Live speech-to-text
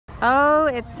Oh,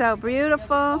 it's so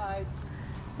beautiful.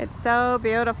 It's so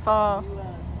beautiful.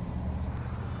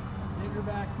 Take her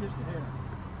back just a hair.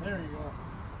 There you go.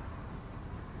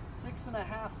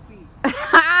 6.5 feet.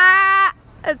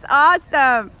 It's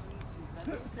awesome.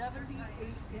 That's 78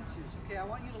 inches. Okay, I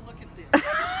want you to look at this.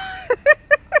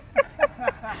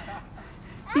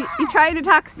 You trying to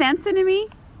talk sense into me?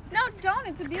 No, don't.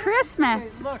 It's a beautiful Christmas.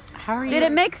 Okay, look. How are you? Did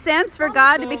it make sense for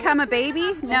God to become a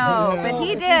baby? No, but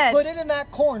He If you put did. it in that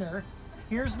corner,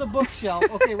 here's the bookshelf.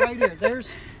 Okay, right here.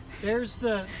 There's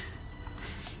the.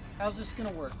 How's this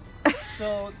gonna work?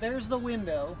 So there's the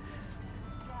window.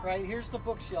 Right here's the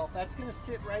bookshelf. That's gonna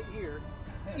sit right here.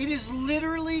 It is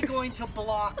literally going to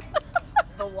block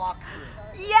the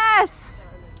walkthrough. Yes.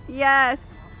 Yes.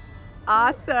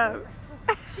 Awesome.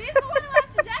 She's the one who has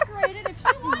to decorate it if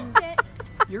she wants it.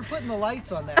 You're putting the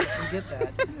lights on that if we get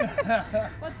that.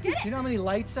 Let's get it. You know how many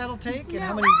lights that'll take and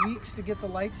how many weeks to get the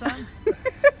lights on?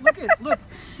 Look,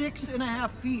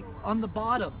 6.5 feet on the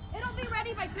bottom. It'll be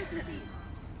ready by Christmas Eve.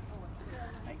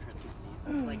 By Christmas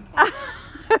Eve. Like,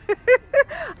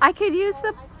 I could use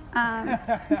the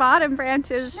bottom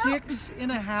branches.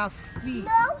 6.5 feet.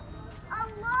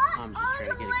 I'm just trying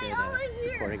to get a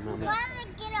good recording moment.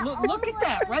 Look at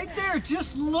that right there.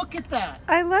 Just look at that.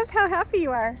 I love how happy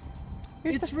you are.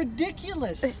 It's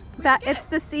ridiculous. It's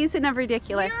the season of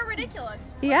ridiculous. You're ridiculous.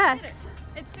 Let's Yes. get it.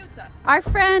 It suits us. Our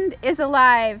friend is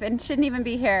alive and shouldn't even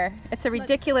be here. It's a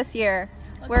ridiculous year.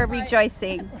 We're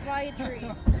rejoicing. Let's buy a tree.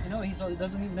 You know, he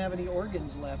doesn't even have any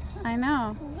organs left. I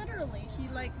know. Literally, he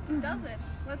does it.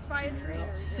 Let's buy a tree.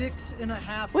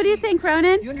 6.5 feet. What do you think,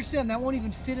 Ronan? You understand, that won't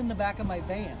even fit in the back of my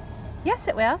van. Yes,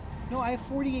 it will. No, I have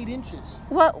 48 inches.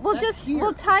 Well, That's here.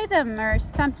 we'll tie them or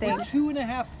something. With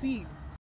 2.5 feet